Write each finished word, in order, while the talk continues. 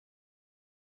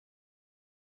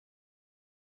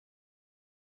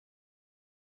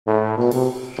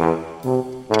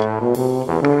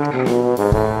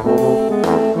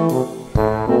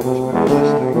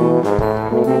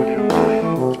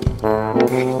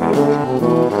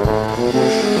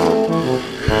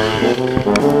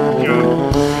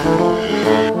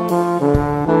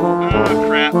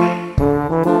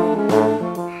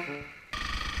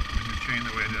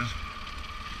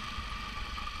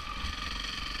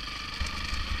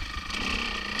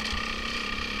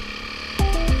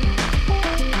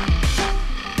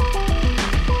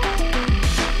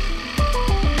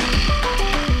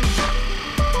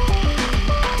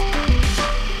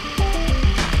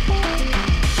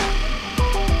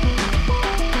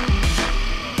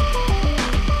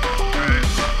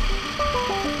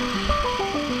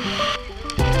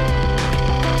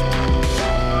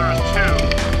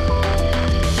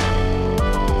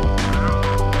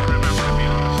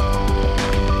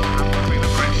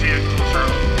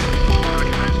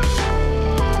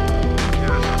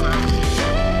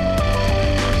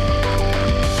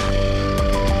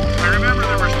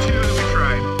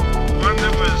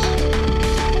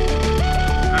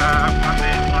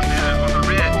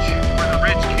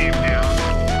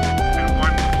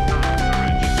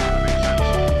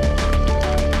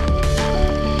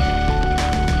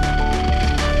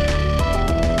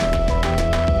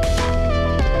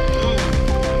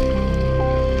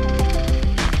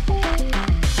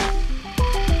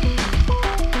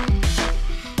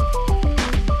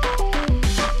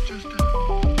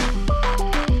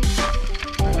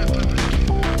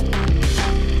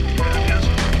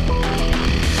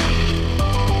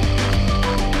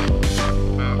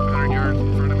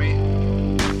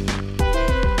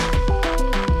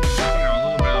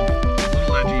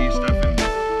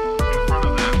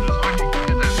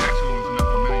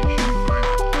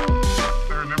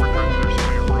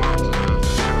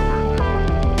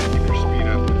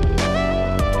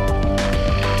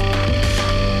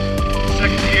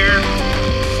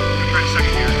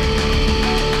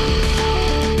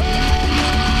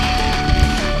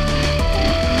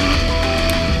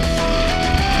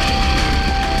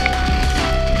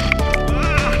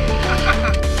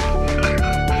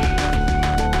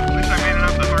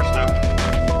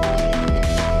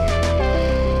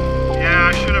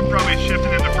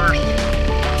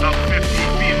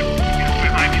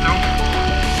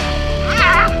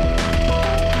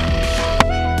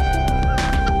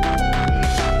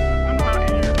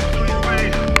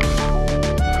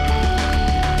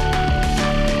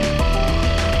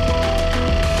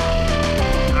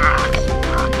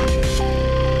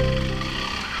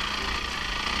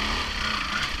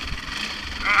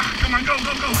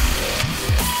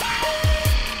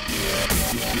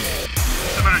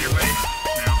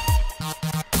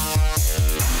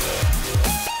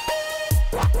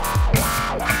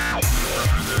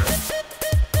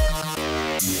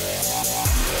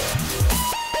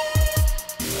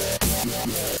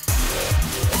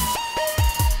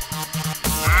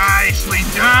Nicely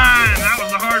done! That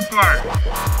was the hard part.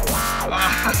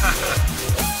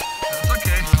 That's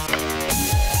okay. At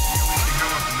least you go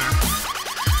up in there.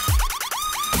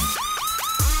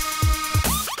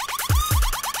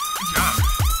 Good job.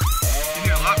 You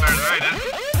did a lot better than I did.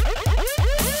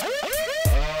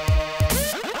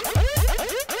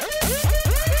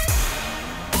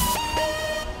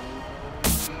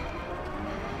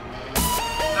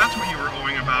 That's what you were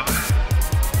owing about.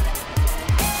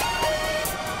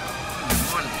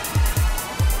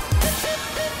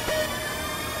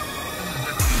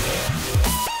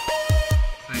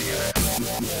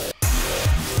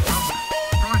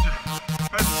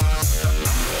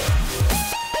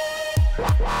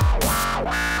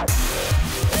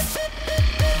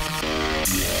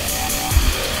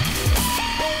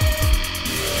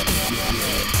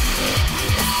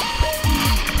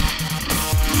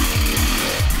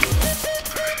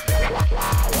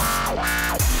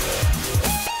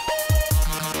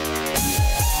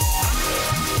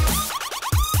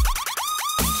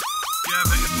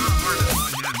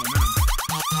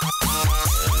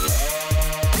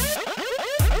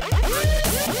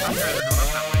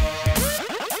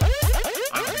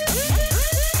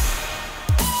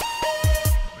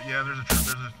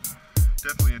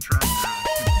 Definitely a track there that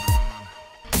keeps moving on.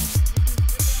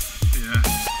 Yeah.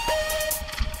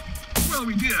 Well,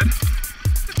 we did.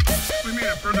 We made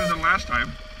it further than last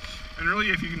time. And really,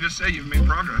 if you can just say you've made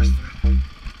progress.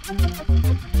 Good.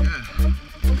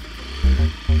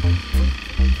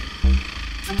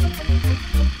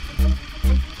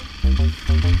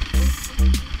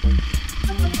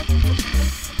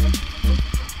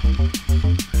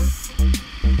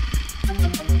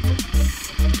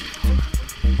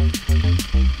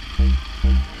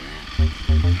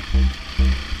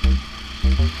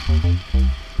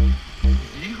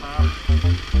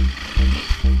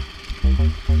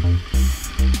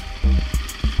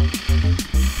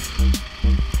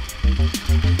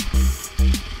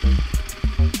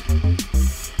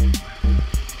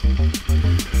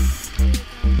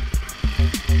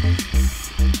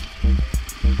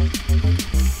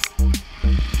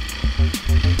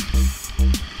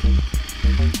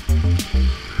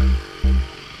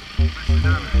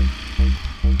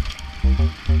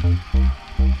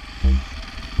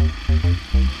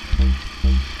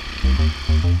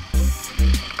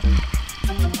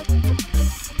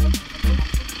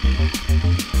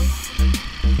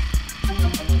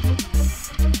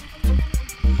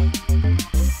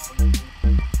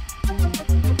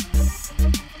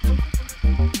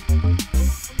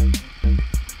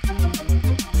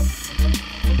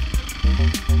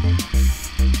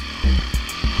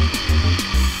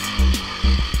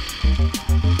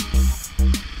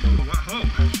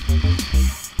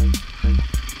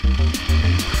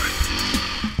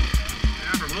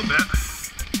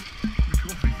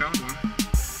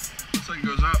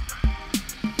 up.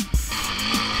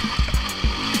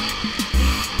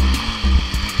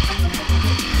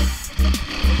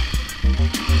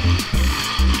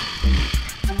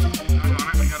 Doggone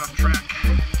it, we got off track.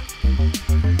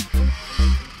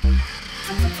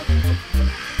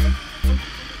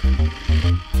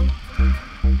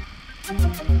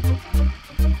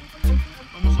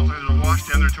 Almost looks like there's a wash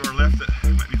down there to our left that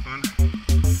might be fun.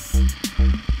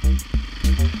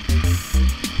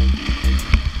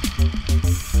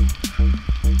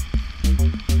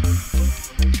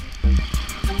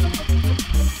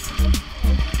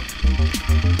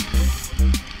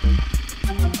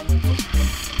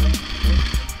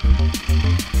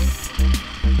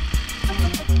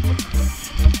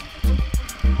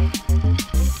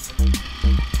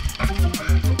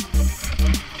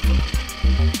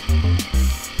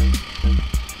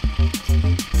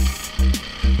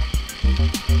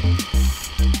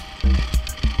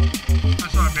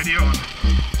 Video on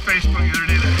Facebook the other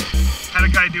day that had a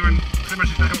guy doing pretty much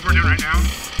exactly what we're doing right now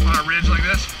on a ridge like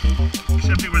this,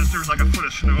 except there was like a foot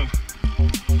of snow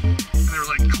and there was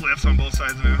like cliffs on both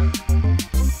sides of it.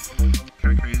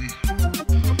 Kind of crazy.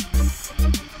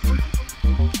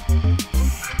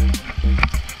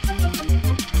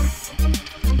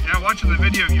 Yeah, watching the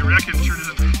video, you reckon sure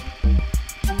doesn't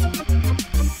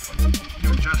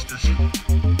do it justice.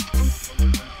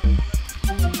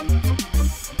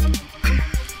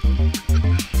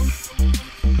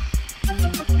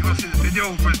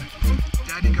 When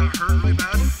Daddy got hurt really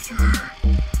bad? Sure.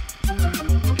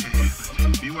 Okay,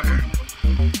 but beware.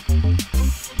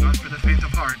 Not for the faint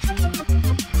of heart.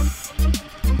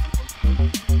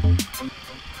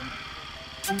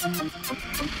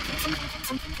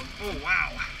 Oh, wow.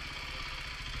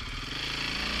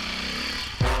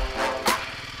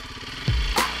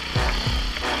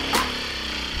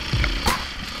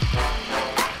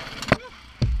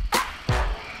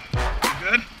 You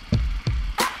good?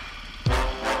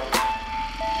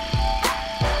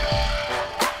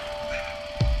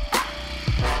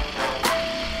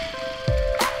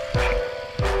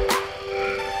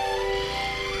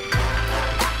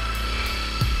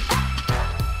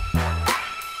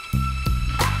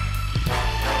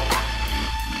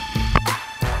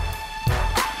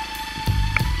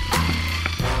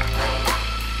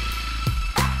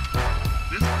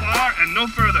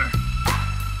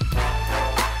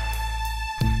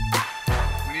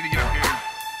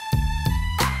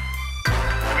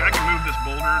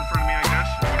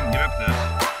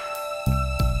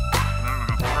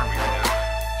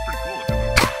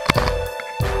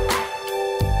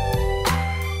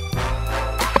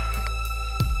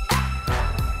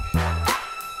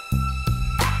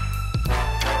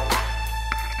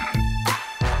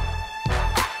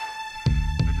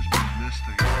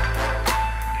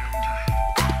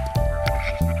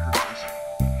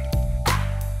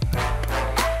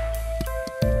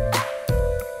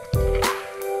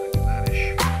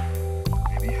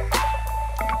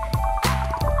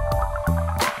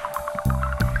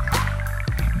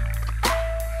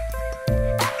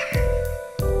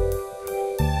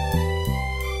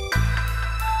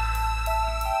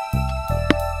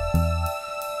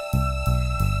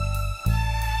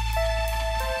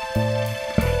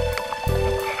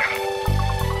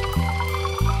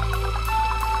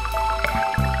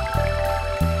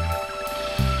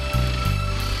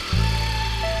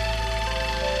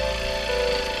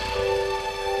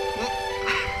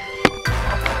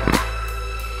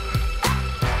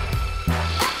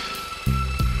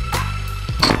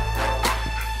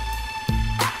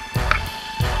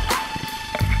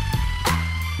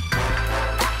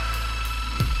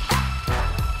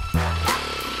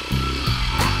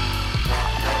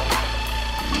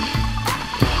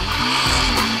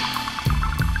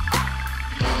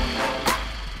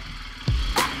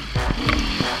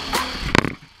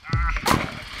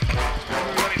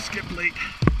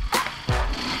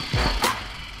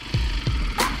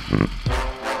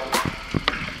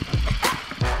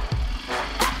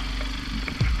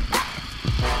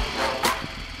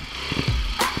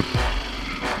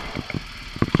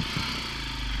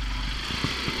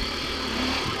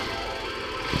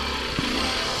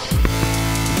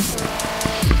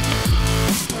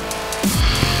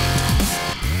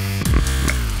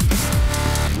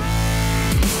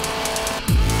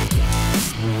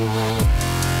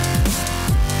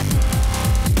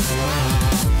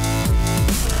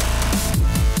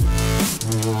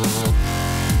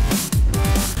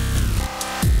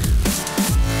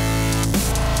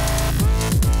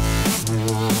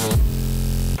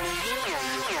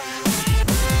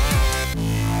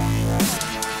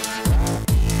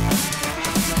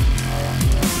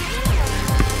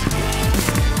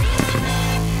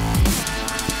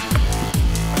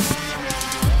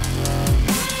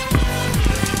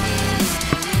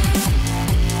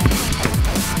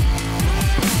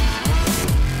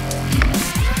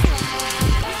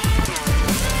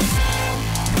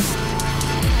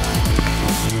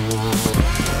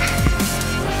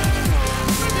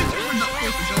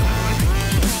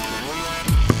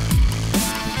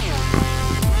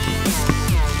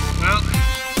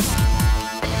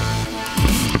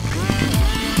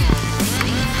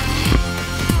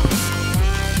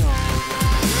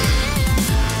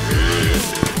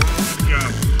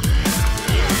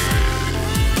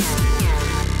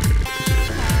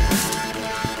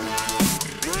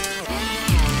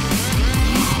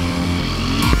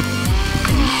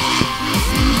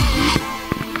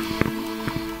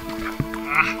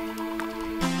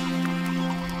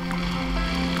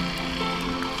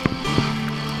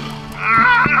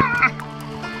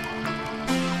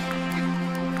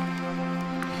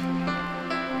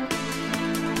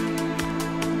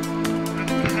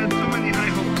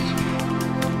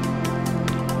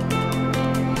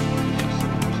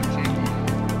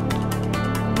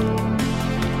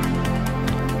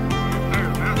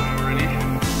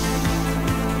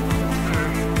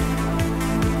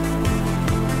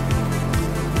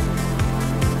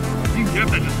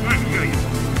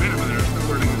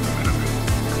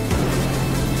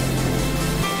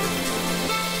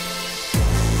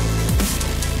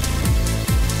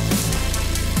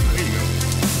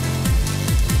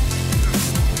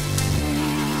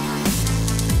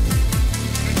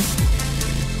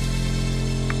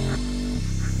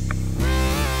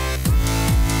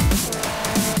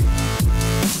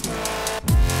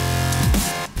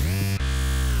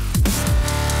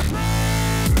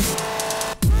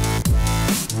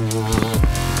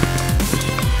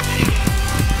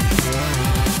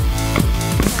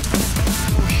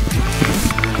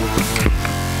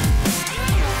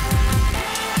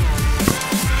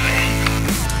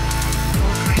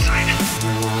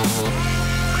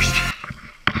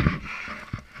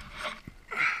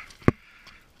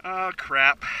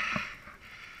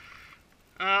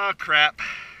 Oh, crap.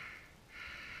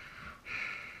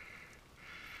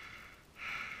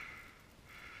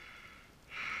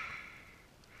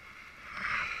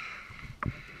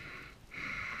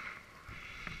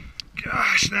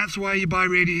 Gosh, that's why you buy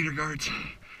radiator guards.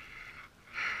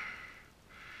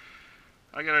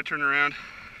 I gotta turn around.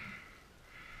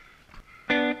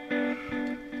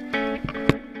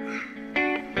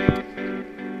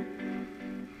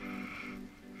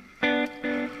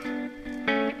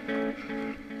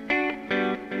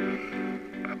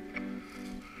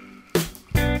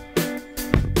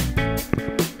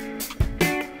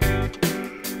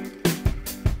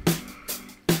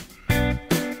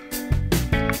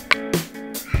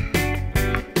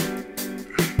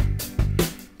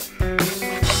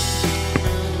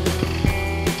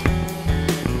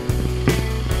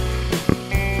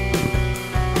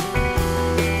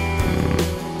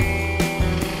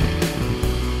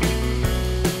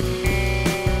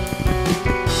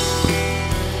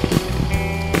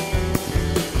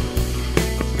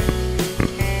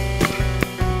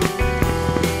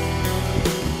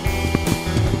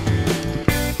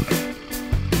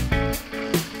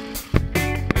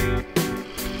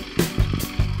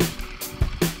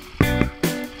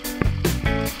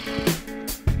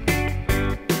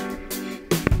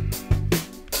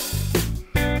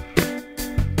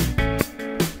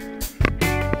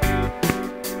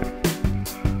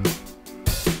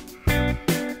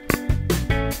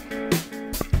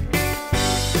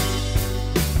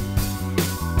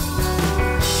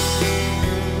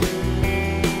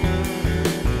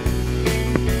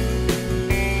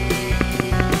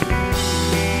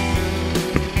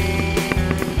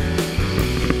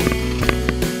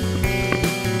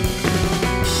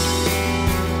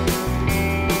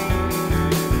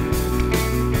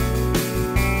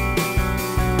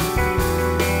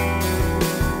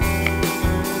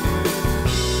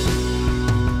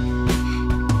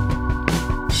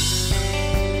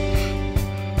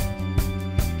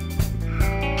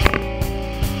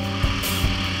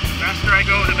 I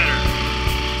go, the better.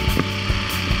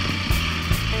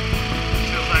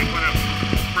 Feels like one of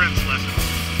Brent's lessons.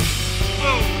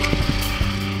 Whoa!